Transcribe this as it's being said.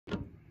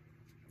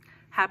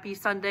Happy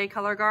Sunday,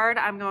 Color Guard.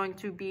 I'm going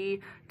to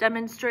be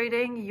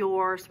demonstrating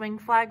your swing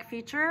flag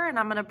feature, and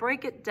I'm going to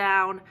break it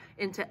down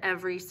into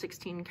every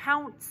 16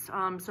 counts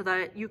so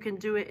that you can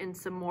do it in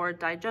some more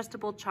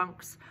digestible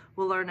chunks.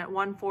 We'll learn it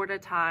 1/4 at a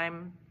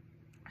time.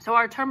 So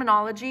our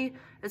terminology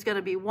is going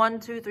to be 1,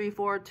 2, 3,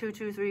 4, 2,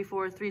 2, 3,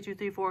 4, 3, 2,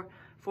 3, 4,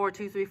 4,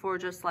 2, 3, 4,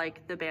 just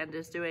like the band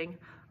is doing.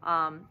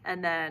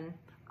 And then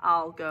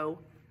I'll go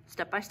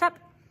step by step.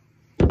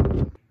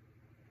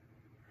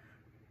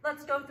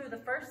 Let's go through the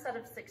first set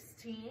of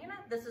 16.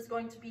 This is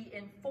going to be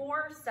in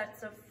 4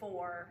 sets of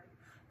 4.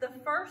 The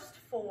first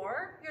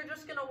 4, you're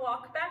just going to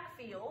walk back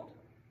field.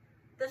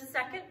 The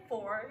second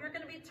 4, you're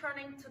going to be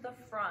turning to the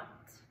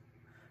front.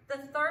 The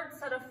third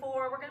set of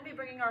 4, we're going to be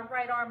bringing our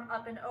right arm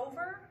up and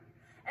over.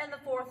 And the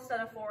fourth set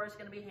of 4 is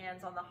going to be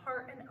hands on the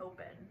heart and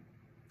open.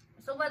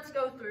 So let's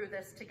go through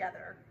this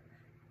together.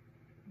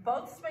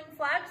 Both swing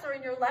flags are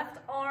in your left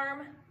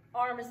arm.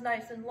 Arm is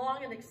nice and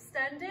long and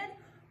extended.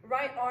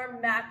 Right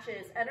arm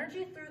matches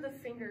energy through the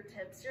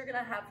fingertips. You're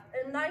gonna have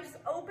a nice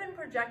open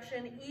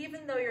projection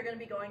even though you're gonna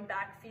be going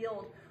back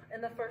field in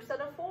the first set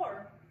of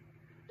 4.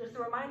 Just a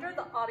reminder,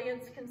 the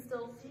audience can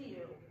still see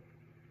you.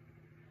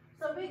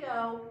 So we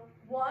go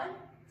 1,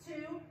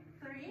 2,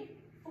 3,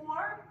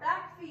 4,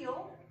 back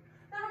field.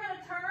 Then we're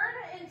gonna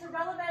turn into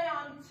releve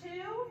on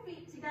 2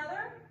 feet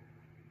together.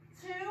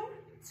 2,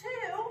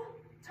 2,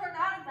 turn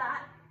out of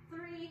that,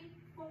 3,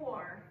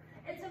 4.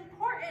 It's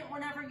important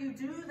whenever you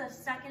do the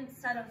second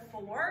set of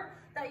 4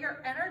 that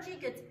your energy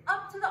gets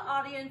up to the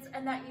audience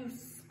and that you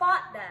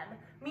spot them,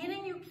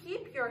 meaning you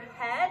keep your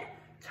head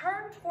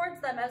turned towards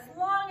them as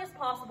long as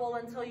possible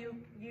until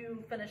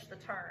you finish the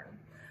turn.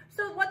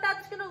 So what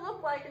that's going to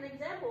look like, an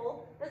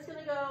example, is going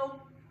to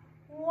go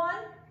 1,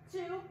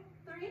 2,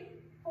 3,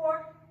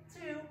 4,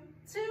 2,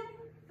 2,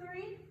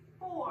 3,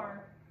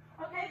 4.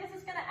 Okay, this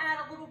is going to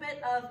add a little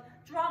bit of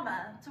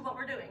drama to what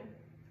we're doing.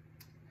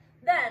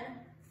 Then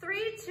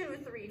 3, 2,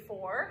 3,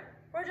 4.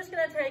 We're just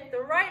going to take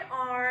the right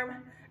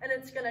arm and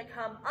it's going to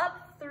come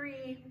up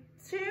 3,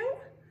 2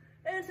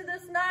 into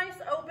this nice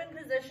open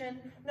position.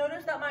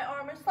 Notice that my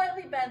arm is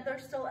slightly bent.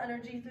 There's still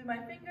energy through my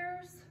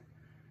fingers.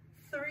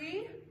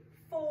 3,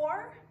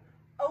 4,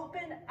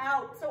 open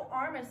out. So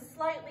arm is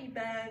slightly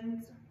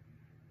bent.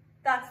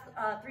 That's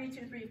 3,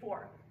 2, 3,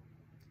 4.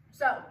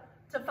 So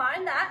to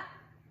find that,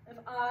 if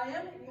I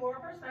am your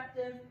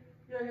perspective,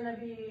 you're going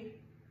to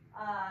be,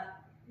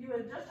 you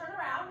would just turn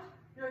around.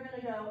 You're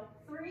going to go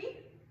 3,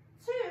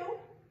 2,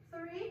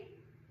 3,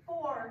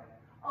 4,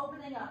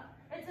 opening up.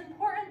 It's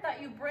important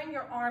that you bring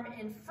your arm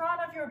in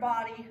front of your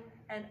body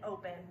and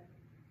open.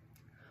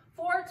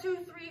 4,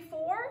 2, 3,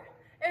 4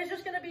 is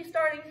just going to be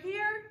starting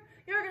here.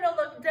 You're going to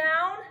look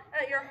down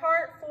at your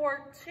heart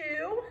for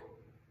 2,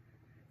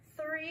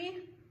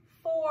 3,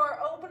 4,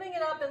 opening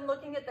it up and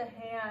looking at the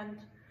hand.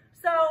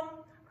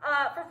 So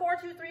for 4,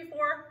 2, 3,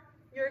 4,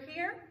 you're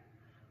here.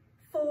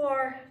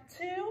 4,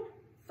 2,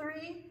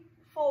 3,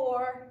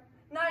 4,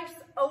 nice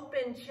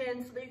open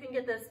chin so that you can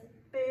get this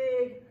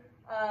big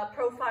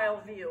profile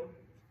view.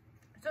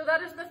 So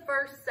that is the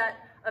first set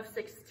of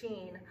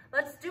 16.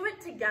 Let's do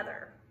it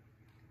together.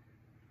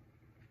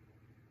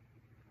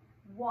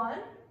 1,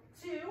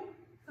 2,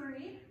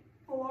 3,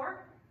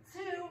 4, 2,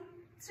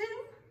 2,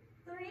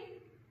 3,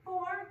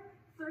 4,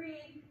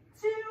 3,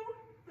 2,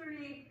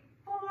 3,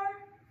 4,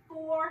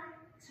 4,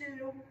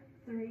 2,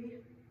 3,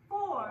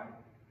 4.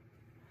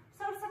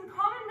 So some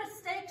common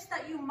mistakes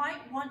that you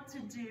might want to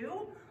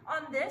do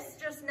on this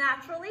just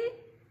naturally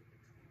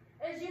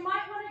is you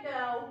might want to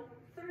go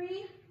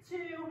 3,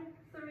 2,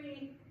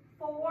 3,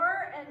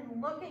 4 and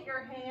look at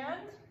your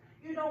hand.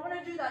 You don't want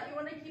to do that. You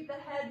want to keep the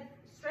head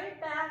straight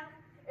back.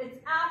 It's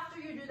after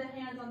you do the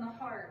hands on the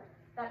heart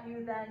that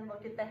you then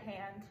look at the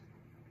hand.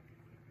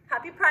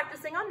 Happy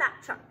practicing on that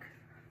chunk.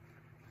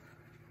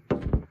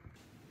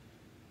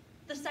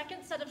 The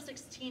second set of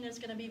 16 is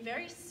going to be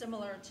very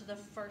similar to the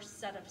first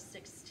set of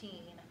 16.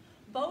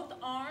 Both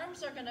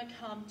arms are going to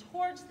come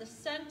towards the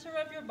center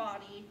of your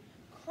body,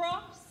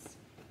 cross,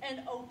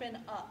 and open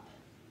up.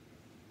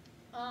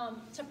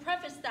 To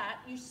preface that,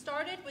 you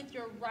started with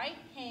your right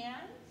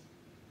hand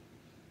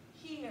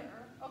here,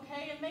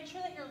 okay? And make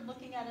sure that you're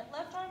looking at it.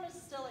 Left arm is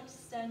still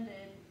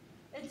extended.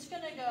 It's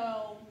going to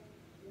go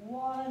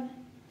 1,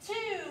 2,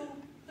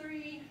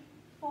 3,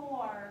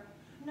 4.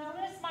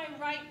 Notice my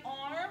right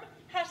arm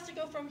has to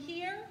go from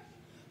here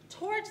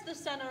towards the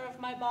center of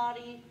my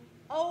body,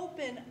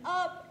 open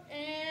up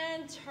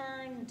and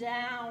turn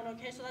down.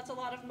 Okay, so that's a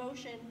lot of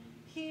motion.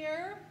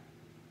 Here,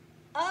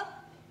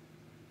 up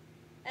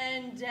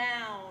and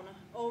down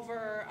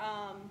over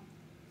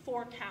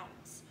 4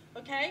 counts.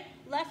 Okay,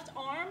 left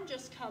arm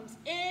just comes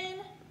in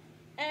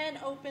and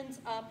opens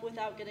up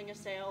without getting a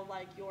sail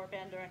like your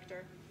band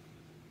director.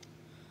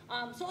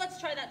 So let's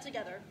try that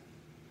together.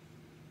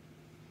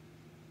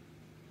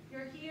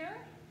 You're here.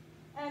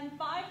 And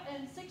 5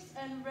 and 6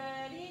 and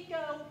ready,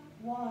 go.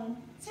 1,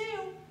 2,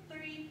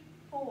 3,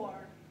 4.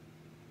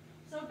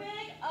 So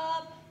big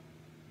up,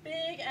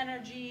 big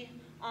energy,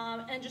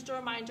 and just a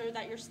reminder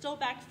that you're still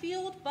back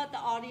field, but the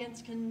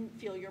audience can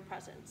feel your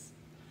presence.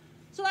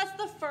 So that's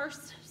the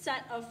first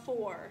set of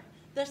 4.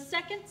 The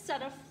second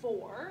set of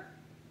 4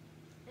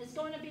 is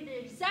going to be the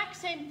exact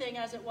same thing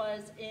as it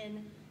was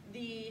in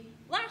the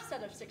last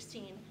set of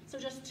 16. So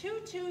just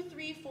 2, 2,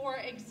 3, 4,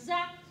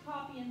 exact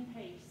copy and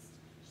paste.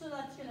 So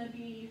that's going to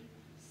be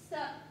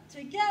step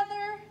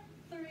together,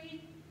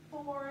 3,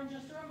 4, and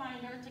just a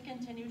reminder to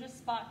continue to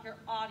spot your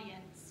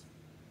audience.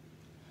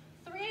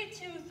 3,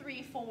 2,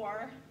 3,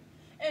 4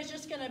 is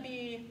just going to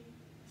be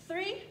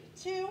 3,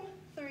 2,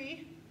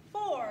 3,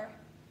 4,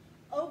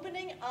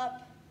 opening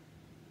up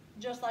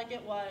just like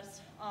it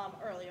was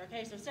earlier.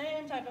 Okay, so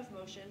same type of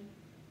motion,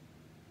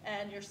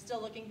 and you're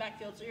still looking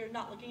backfield, so you're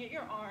not looking at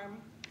your arm.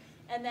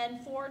 And then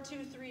 4,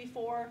 2, 3,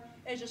 4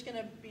 is just going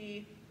to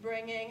be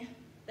bringing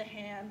the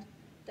hand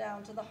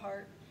down to the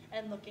heart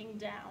and looking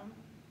down.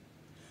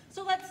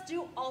 So let's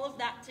do all of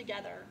that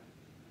together.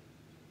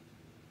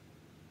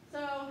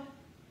 So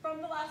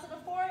from the last set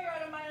of 4, you're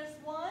at a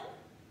 -1,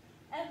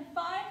 and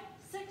 5,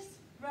 6,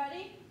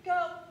 ready,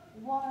 go.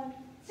 1,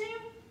 2,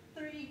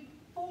 3,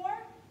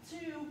 4,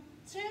 2,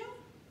 2,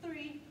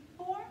 3,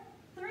 4,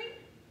 3,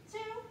 2,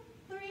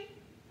 3,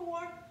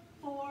 4,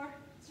 4,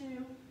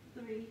 2,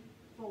 3,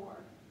 4.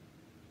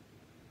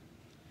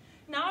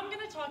 Now I'm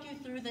going to talk you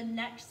through the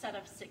next set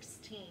of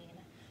 16.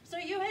 So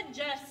you had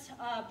just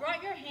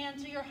brought your hand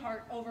to your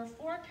heart over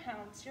 4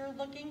 counts. You're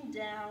looking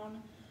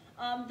down.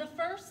 The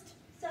first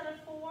set of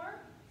 4,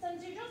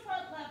 since you just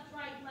went left,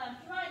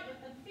 right with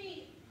the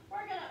feet,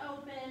 we're going to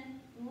open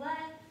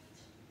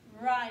left,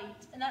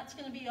 right. And that's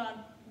going to be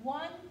on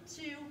 1,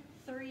 2,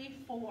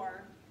 3,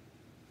 4.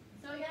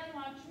 So again,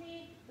 watch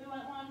me. We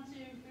went 1,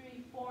 2,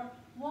 3, 4.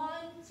 1,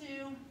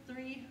 2,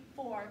 3,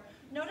 4.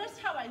 Notice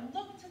how I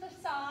look to the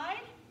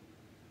side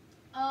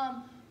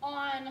on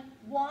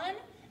 1,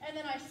 and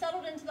then I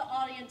settled into the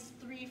audience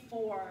 3,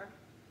 4.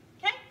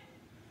 Okay?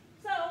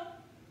 So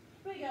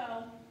we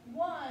go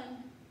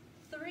 1,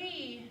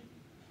 3.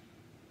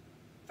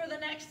 For the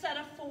next set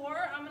of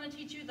 4, I'm going to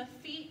teach you the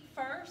feet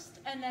first,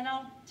 and then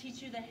I'll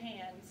teach you the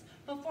hands.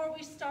 Before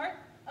we start,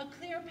 a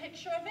clear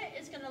picture of it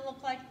is going to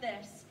look like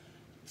this.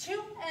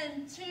 2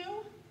 and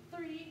 2,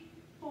 3,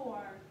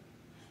 4.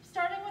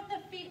 Starting with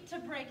the feet to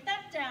break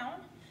that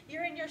down,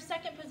 you're in your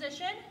second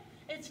position.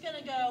 It's going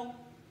to go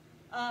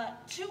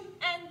 2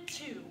 and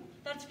 2.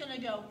 That's going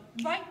to go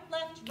right,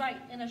 left,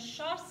 right in a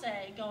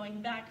chassé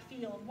going back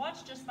field.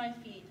 Watch just my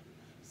feet.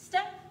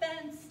 Step,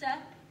 bend, step,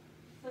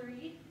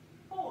 3,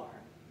 4.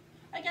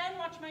 Again,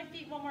 watch my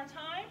feet one more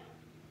time.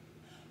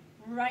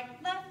 Right,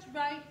 left,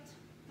 right,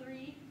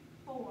 3,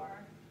 4.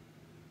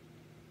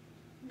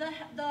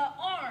 The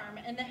arm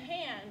and the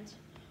hand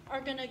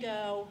are going to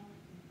go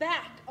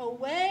back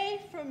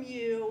away from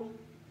you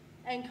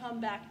and come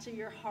back to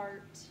your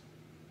heart.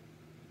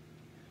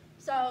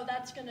 So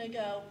that's going to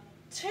go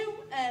 2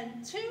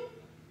 and 2.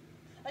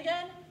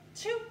 Again,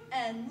 2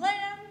 and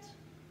land.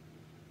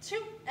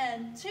 2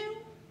 and 2,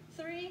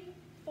 3,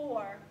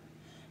 4.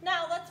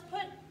 Now let's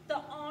put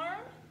the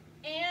arm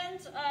and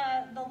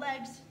the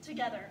legs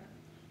together.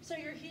 So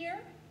you're here.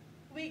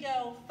 We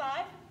go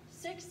 5,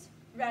 6,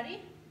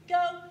 ready,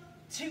 go.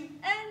 2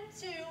 and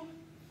 2,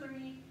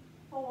 3,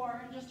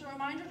 4. And just a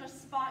reminder to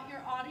spot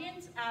your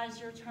audience as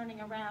you're turning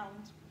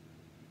around.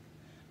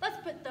 Let's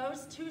put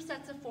those 2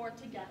 sets of 4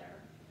 together.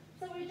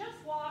 So we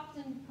just walked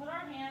and put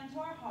our hand to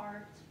our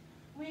heart.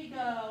 We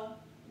go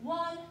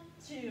 1,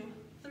 2,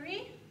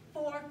 3,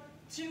 4,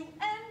 2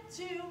 and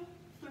 2,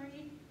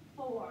 3,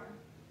 4.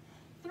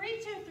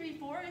 3, 2, 3,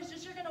 4 is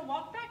just you're going to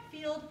walk back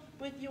field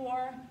with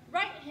your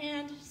right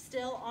hand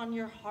still on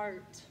your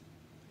heart.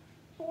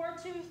 4,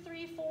 2,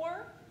 3,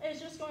 4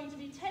 is just going to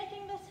be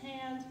taking this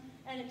hand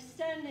and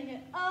extending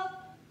it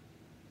up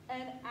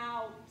and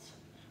out.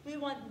 We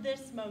want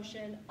this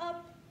motion,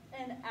 up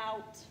and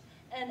out,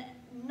 and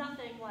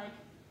nothing like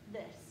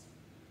this.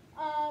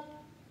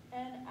 Up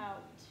and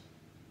out.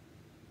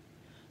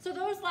 So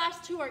those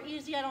last 2 are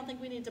easy. I don't think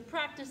we need to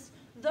practice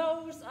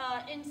those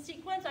in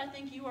sequence. I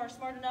think you are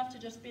smart enough to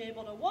just be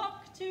able to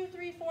walk 2,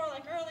 3, 4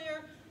 like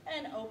earlier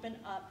and open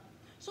up.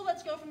 So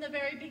let's go from the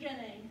very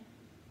beginning.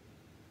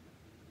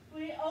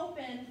 We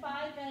open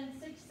 5 and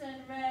 6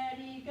 and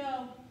ready,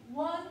 go.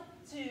 1,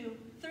 2,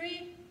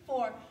 3,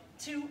 4.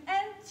 2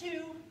 and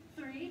 2,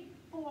 3,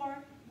 4.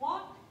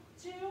 Walk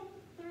 2,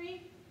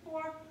 3,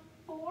 4.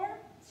 4,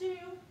 2,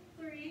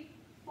 3,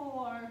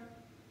 4.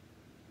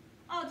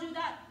 I'll do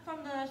that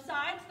from the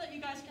side so that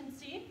you guys can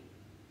see.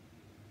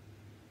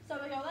 So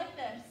we go like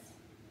this.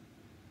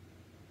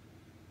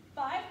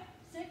 5,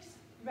 6,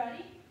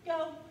 ready,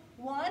 go.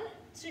 1,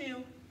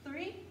 2,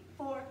 3,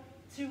 4.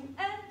 2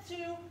 and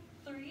 2,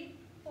 3,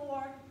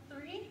 4.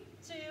 3,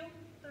 2,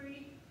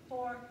 3,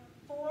 4.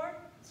 4,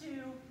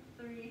 2,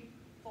 3,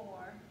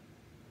 4.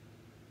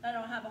 I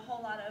don't have a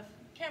whole lot of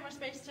camera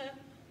space to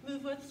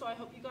move with, so I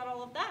hope you got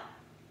all of that.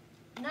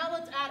 Now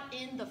let's add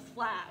in the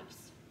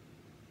flags.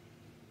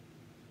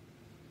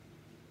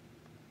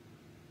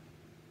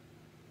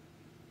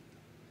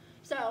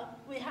 So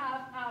we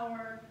have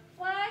our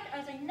flag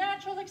as a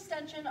natural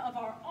extension of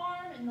our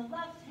arm in the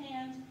left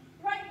hand.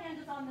 Right hand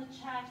is on the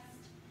chest.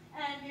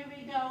 And here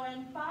we go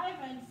in 5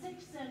 and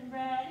 6 and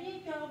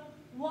ready, go.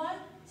 1,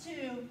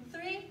 2,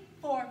 3,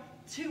 4,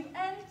 2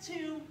 and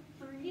 2,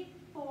 3,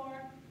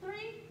 4, 3,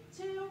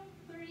 2,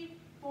 3,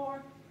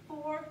 4,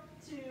 4,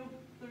 2,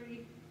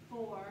 3,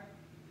 4.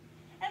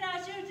 And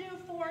as you do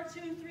 4,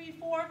 2, 3,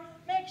 4,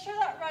 make sure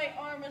that right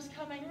arm is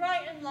coming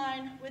right in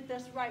line with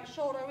this right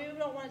shoulder. We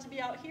don't want it to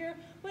be out here.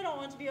 We don't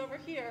want it to be over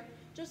here.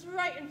 Just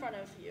right in front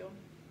of you.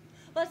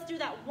 Let's do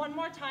that one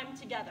more time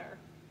together.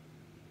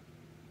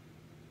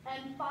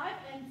 And 5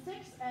 and 6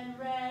 and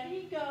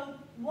ready, go.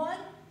 1,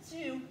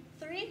 2,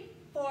 3,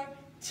 4,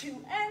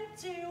 2 and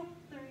 2,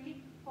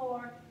 3,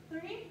 4,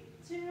 3,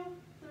 2,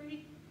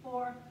 3,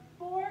 4,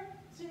 4,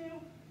 2,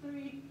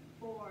 3,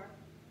 4.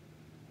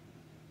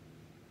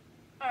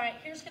 All right,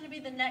 here's going to be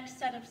the next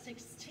set of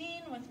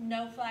 16 with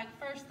no flag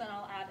first, then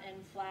I'll add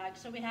in flag.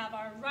 So we have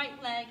our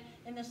right leg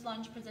in this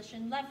lunge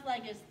position, left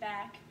leg is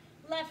back,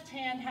 left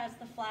hand has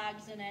the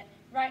flags in it,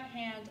 right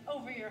hand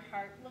over your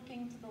heart,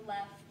 looking to the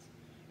left.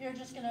 You're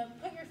just going to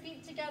put your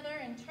feet together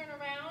and turn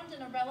around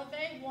in a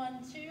releve, 1,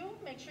 2.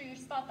 Make sure you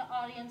spot the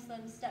audience,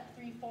 then step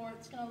 3, 4.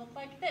 It's going to look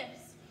like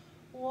this.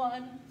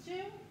 1,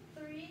 2,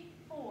 3,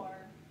 4.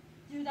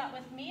 Do that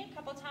with me a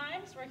couple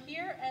times. We're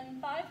here,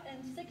 and 5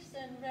 and 6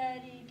 and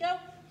ready, go.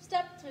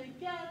 Step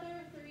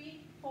together, 3,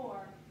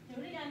 4.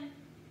 Do it again.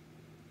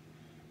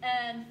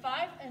 And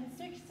 5 and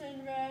 6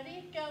 and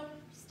ready, go.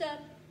 Step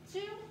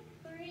 2,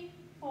 3,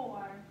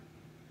 4.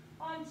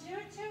 On 2,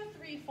 2,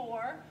 3,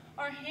 4,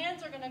 our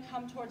hands are going to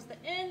come towards the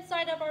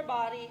inside of our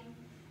body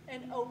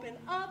and open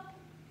up,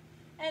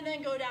 and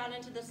then go down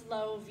into this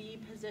low V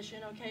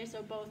position, okay?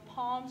 So both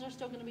palms are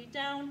still going to be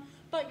down,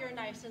 but you're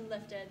nice and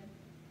lifted.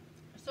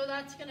 So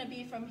that's going to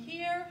be from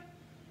here,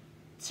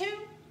 2,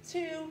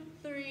 2,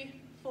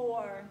 3,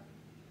 4.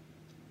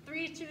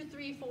 3, 2,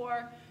 3,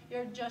 4.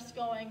 You're just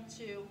going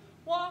to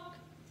walk,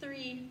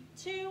 3,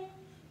 2.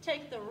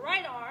 Take the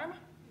right arm,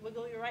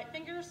 wiggle your right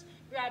fingers,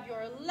 grab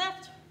your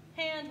left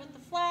hand with the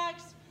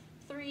flags,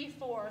 3,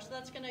 4. So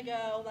that's going to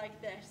go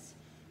like this.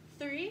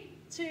 3,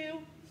 2,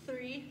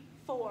 3,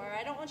 4.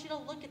 I don't want you to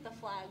look at the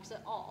flags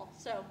at all.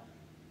 So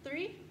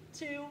 3,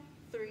 2,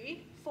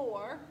 3,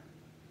 4.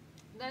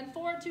 Then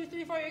 4, 2,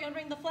 3, 4. You're going to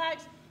bring the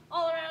flags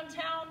all around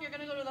town. You're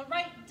going to go to the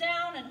right,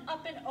 down, and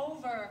up and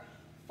over.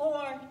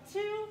 4,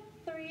 2,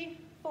 3,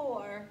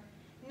 4.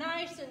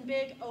 Nice and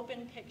big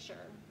open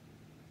picture.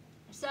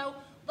 So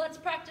let's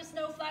practice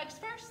no flags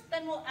first,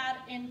 then we'll add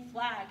in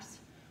flags.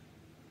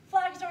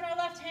 Flags are in our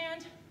left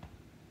hand,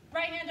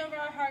 right hand over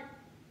our heart,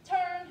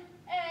 turn,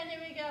 and here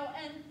we go,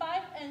 and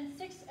 5 and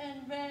 6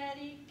 and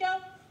ready, go.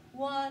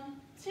 1,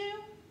 2,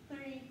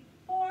 3,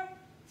 4,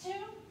 2,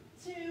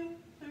 2,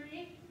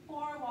 3,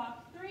 4,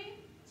 walk, 3,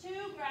 2,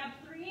 grab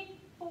 3,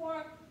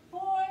 4,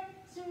 4,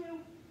 2,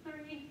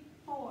 3,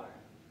 4.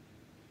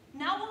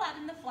 Now we'll add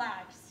in the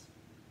flags.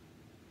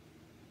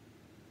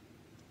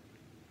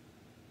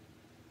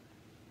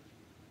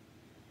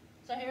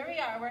 So here we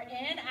are, we're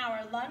in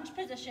our lunge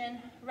position.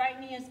 Right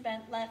knee is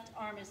bent, left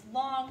arm is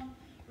long.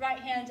 Right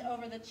hand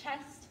over the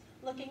chest,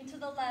 looking to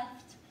the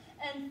left.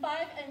 And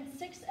 5 and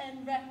 6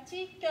 and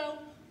ready, go.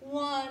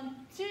 1,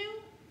 2,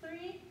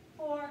 3,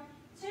 4,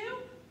 2,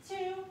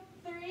 2,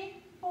 3,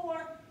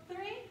 4, 3,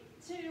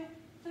 2,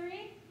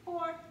 3,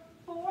 4,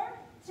 4,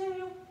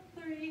 2,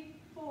 3,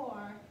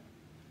 4.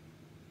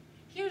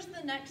 Here's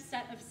the next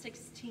set of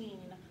 16.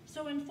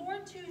 So in 4,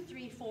 2,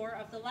 3, 4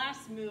 of the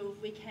last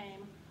move, we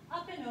came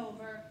up and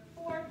over,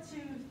 4, 2,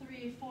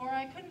 3, 4.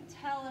 I couldn't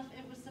tell if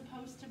it was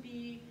supposed to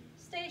be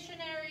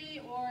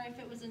stationary or if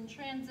it was in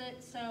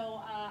transit,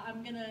 so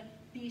I'm going to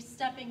be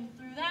stepping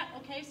through that.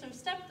 Okay, so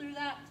step through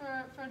that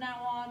for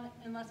now on,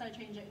 unless I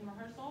change it in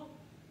rehearsal.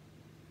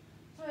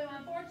 So we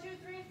went 4, 2,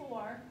 3,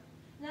 4.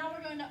 Now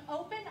we're going to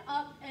open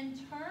up and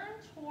turn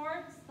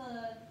towards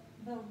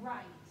the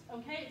right.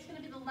 Okay, it's going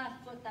to be the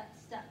left foot that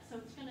steps, so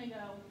it's going to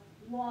go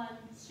 1,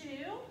 2.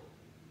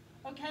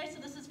 Okay, so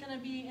this is going to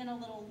be in a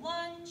little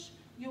lunge.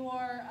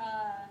 Your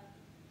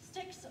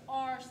sticks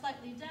are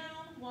slightly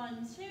down.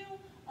 1, 2.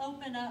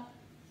 Open up.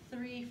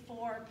 3,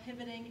 4.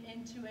 Pivoting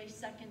into a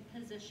second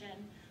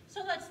position.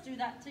 So let's do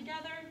that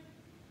together.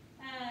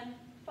 And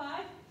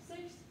 5, 6.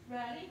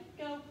 Ready?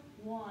 Go.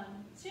 1,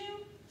 2,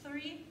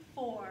 3,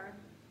 4.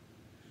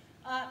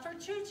 For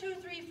 2, 2,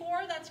 3,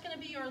 4, that's going to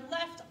be your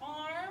left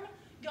arm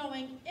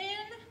going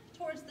in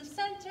towards the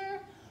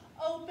center,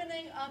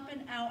 opening up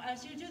and out.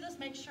 As you do this,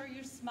 make sure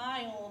you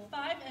smile.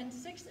 5 and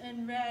 6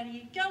 and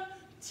ready, go.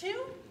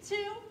 2,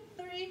 2,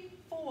 3,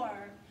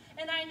 4.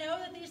 And I know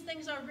that these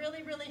things are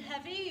really, really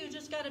heavy. You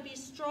just got to be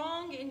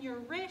strong in your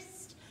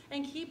wrist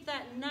and keep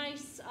that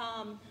nice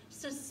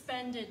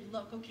suspended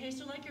look, okay?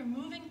 So like you're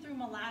moving through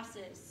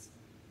molasses.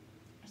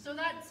 So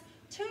that's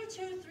 2,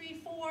 2,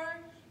 3, 4.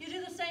 You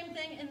do the same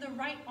thing in the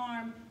right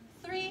arm.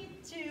 3,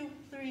 2,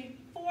 3,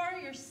 4.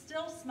 You're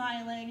still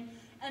smiling.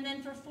 And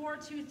then for 4,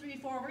 2, 3,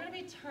 4, we're going to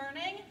be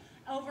turning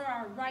over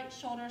our right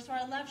shoulder. So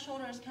our left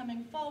shoulder is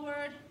coming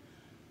forward.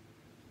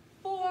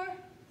 4,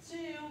 2,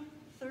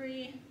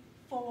 3,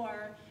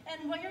 4.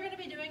 And what you're going to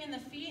be doing in the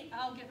feet,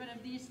 I'll get rid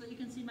of these so that you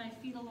can see my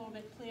feet a little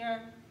bit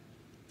clearer.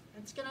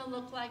 It's gonna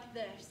look like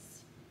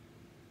this.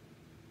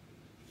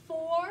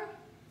 4,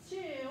 2,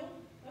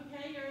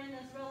 okay, you're in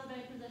this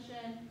releve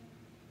position.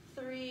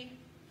 3,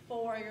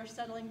 4, you're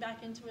settling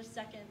back into a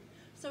second.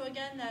 So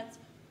again, that's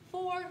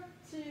 4,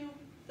 2,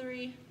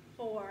 3,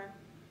 4.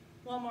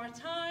 One more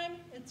time,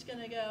 it's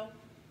gonna go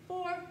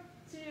 4,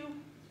 2,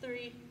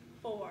 3,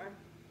 4.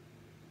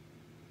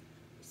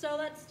 So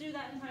let's do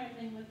that entire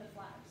thing with the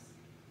flags.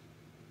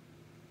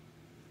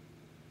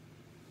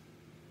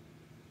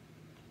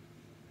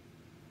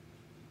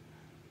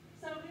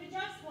 So we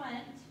just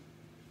went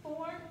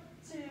 4,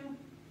 2,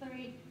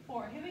 3,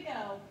 4. Here we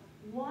go.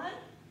 1,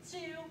 2,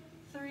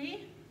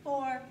 3,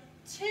 4,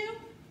 2,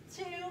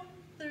 2,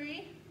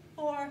 3,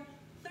 4,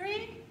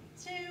 3,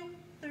 2,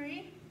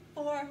 3,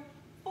 4,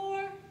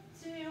 4,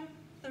 2,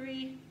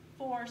 3,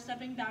 4,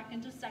 stepping back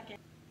into second.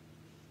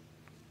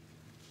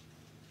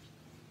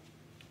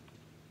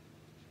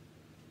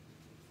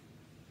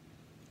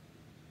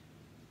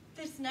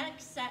 This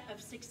next set of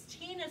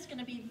 16 is going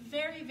to be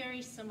very,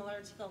 very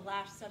similar to the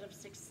last set of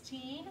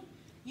 16.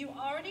 You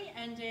already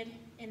ended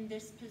in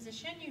this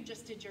position. You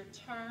just did your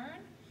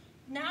turn.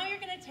 Now you're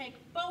going to take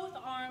both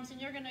arms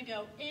and you're going to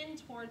go in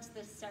towards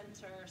the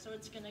center. So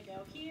it's going to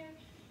go here,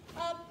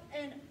 up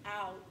and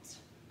out.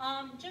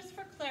 Just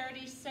for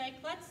clarity's sake,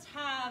 let's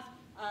have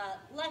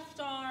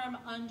left arm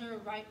under,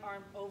 right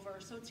arm over.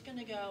 So it's going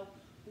to go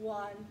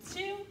 1,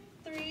 2,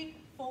 3,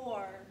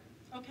 4.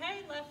 Okay,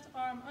 left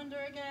arm under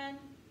again.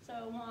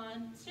 So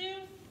 1, 2,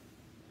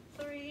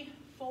 3,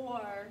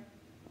 4.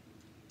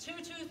 2,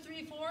 2,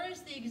 3, 4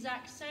 is the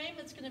exact same.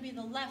 It's going to be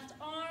the left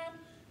arm.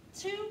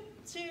 2,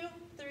 2,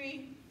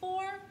 3,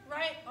 4.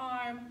 Right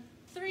arm.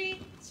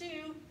 3,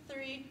 2,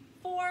 3,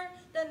 4.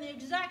 Then the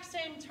exact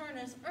same turn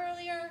as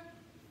earlier.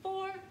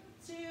 4,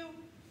 2,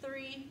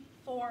 3,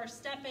 4.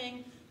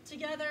 Stepping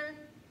together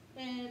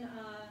in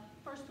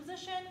first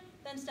position,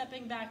 then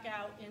stepping back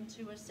out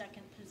into a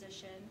second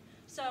position.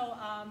 So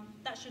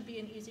that should be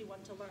an easy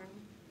one to learn.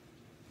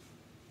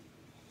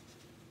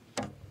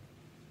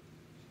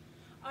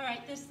 All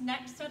right, this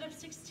next set of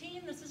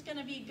 16, this is going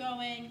to be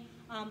going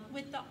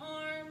with the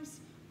arms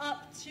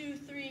up, 2,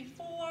 3,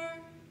 4,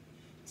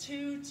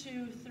 2,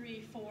 2,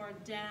 3, 4,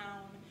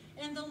 down.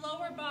 In the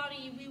lower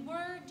body, we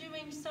were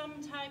doing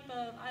some type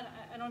of,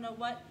 I don't know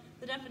what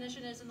the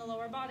definition is in the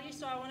lower body,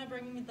 so I want to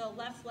bring the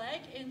left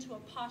leg into a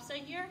passe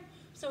here.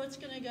 So it's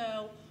going to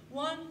go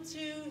 1,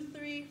 2,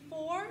 3,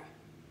 4,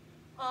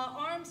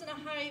 arms in a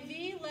high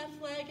V,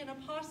 left leg in a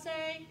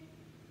passe,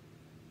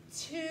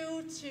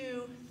 2,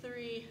 2,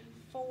 3,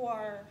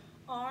 4.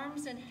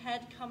 Arms and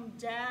head come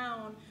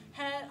down.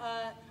 Head,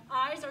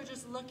 eyes are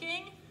just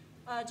looking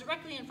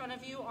directly in front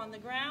of you on the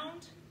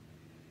ground.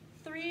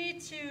 3,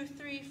 2,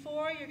 3,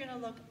 4, you're going to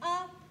look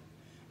up.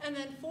 And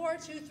then 4,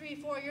 2, 3,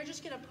 4, you're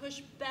just going to push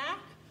back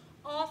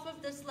off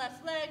of this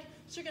left leg.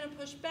 So you're going to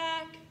push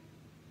back.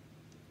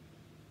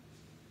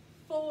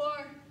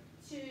 4,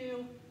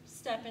 2,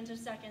 step into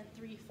second,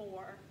 3,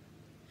 4.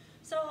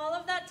 So all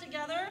of that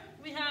together,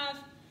 we have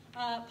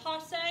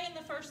passe in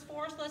the first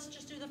 4, so let's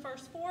just do the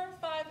first 4,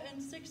 5,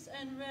 and 6,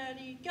 and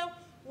ready, go.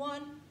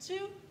 1,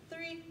 2,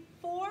 3,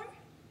 4.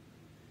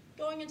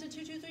 Going into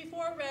 2, 2, 3,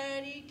 4,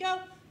 ready, go.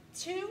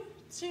 2,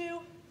 2,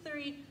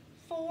 3,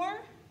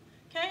 4.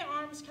 Okay,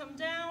 arms come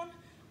down.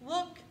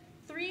 Look,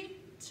 3,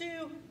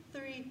 2,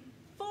 3,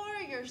 4.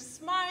 You're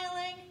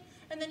smiling,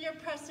 and then you're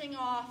pressing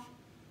off.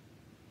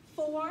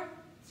 4,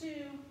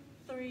 2,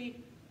 3,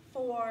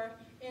 4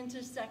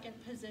 into second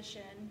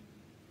position.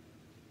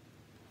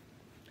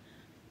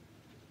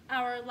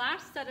 Our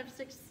last set of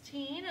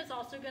 16 is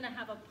also going to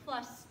have a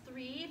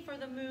 +3 for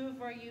the move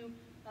where you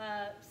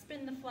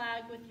spin the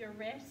flag with your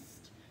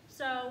wrist.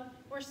 So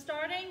we're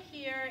starting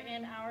here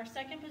in our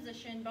second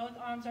position. Both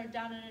arms are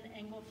down at an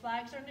angle.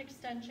 Flags are an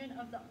extension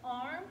of the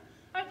arm.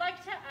 I'd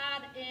like to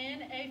add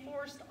in a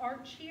forced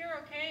arch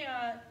here, okay?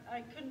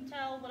 I couldn't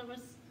tell what it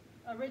was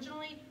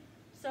originally.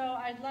 So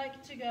I'd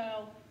like to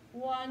go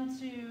 1,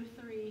 2,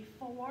 3,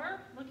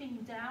 4, looking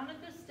down at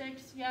the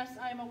sticks. Yes,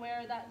 I'm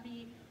aware that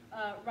the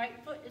right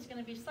foot is going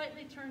to be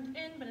slightly turned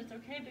in, but it's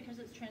okay because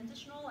it's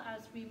transitional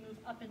as we move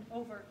up and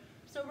over.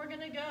 So we're going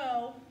to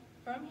go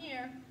from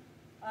here,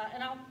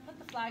 and I'll put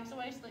the flags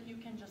away so that you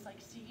can just like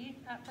see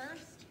at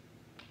first.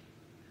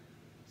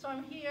 So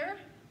I'm here.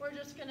 We're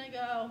just going to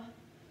go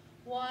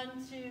 1,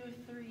 2,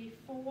 3,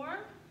 4.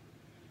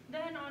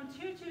 Then on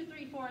 2, 2,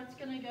 3, 4, it's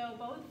going to go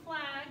both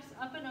flags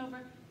up and over.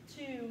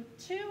 2,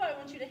 2. I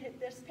want you to hit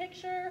this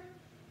picture.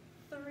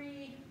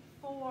 3,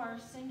 4.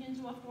 Sink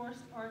into a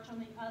forced arch on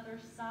the other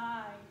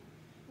side.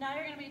 Now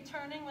you're going to be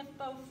turning with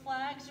both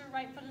flags. Your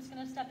right foot is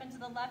going to step into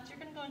the left. You're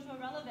going to go into a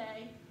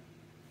releve.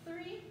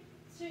 3,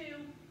 2,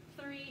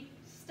 3.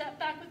 Step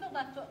back with the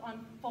left foot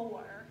on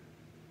 4.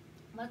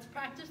 Let's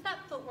practice that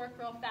footwork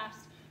real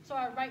fast. So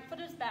our right foot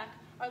is back.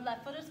 Our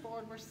left foot is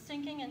forward. We're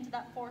sinking into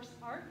that forced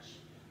arch.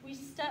 We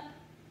step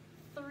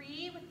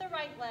 3 with the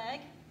right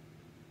leg.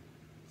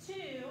 2,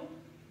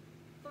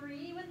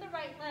 3 with the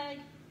right leg.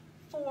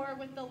 4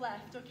 with the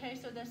left. Okay,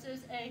 so this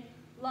is a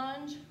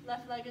lunge.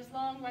 Left leg is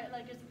long, right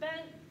leg is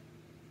bent.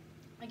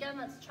 Again,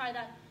 let's try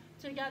that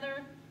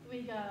together.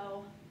 We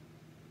go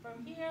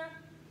from here,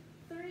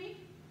 3,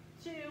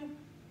 2,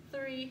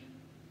 3,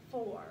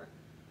 4.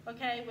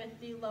 Okay, with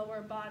the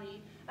lower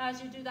body.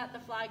 As you do that, the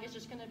flag is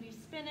just going to be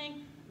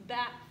spinning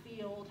back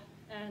field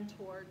and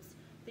towards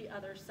the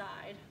other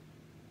side.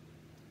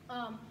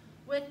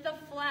 With the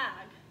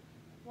flag,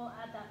 we'll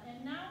add that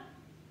in now.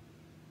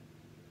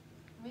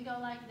 We go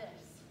like this.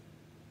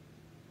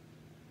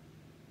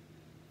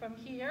 From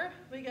here,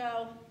 we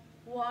go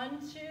 1,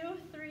 2,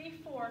 3,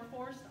 4,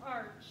 forced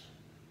arch.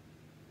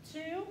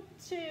 2,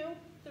 2,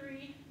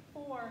 3,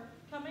 4.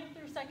 Coming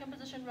through second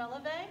position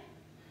releve.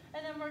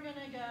 And then we're going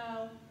to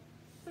go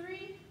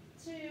 3,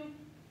 2,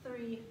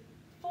 3,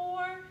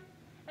 4.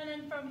 And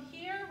then from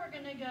here, we're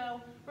going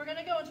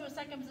to go into a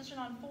second position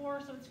on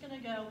 4. So it's going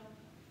to go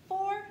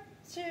 4,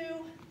 2,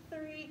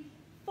 3,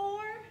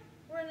 4.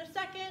 We're in a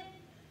second.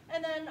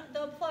 And then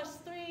the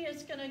 +3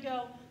 is going to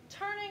go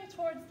turning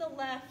towards the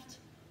left.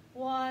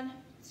 1,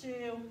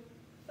 2,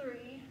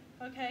 3.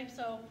 Okay,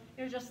 so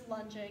you're just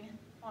lunging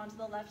onto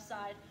the left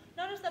side.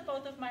 Notice that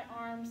both of my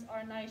arms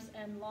are nice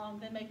and long.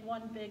 They make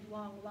one big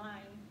long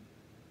line.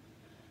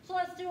 So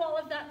let's do all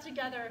of that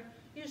together.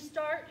 You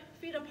start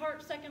feet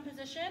apart, second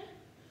position.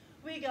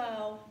 We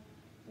go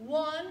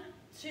 1,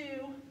 2,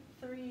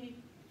 3,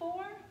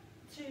 4,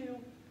 2,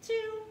 2,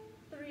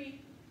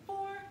 3,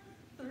 4,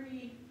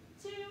 3,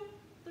 2,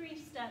 3,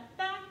 step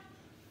back,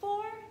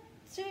 4,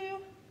 2,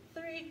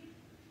 3,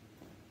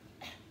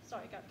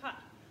 sorry, got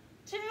caught.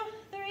 2,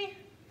 3,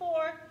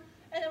 4,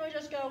 and then we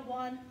just go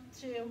 1,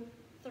 2,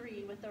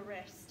 3 with the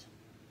wrist.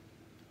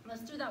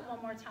 Let's do that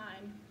one more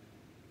time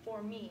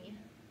for me.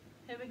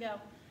 Here we go.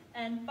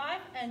 And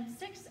 5 and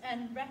 6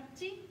 and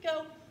ready,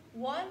 go.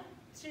 1,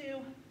 2,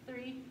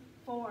 3,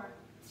 4.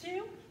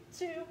 2,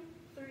 2,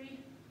 3,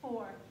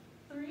 4.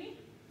 3,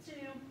 2,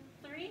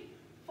 3,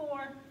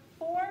 4.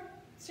 4,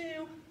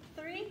 2,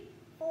 3,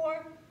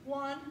 4.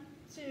 1,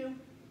 2,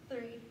 3.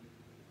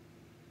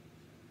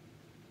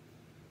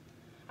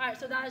 All right,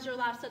 so that is your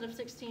last set of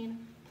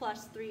 16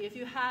 plus 3. If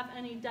you have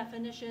any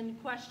definition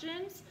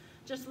questions,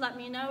 just let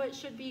me know. It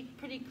should be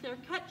pretty clear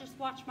cut. Just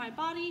watch my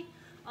body.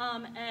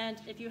 And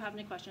if you have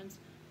any questions,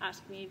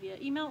 ask me via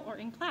email or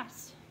in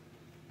class.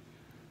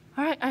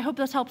 All right, I hope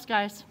this helps,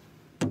 guys.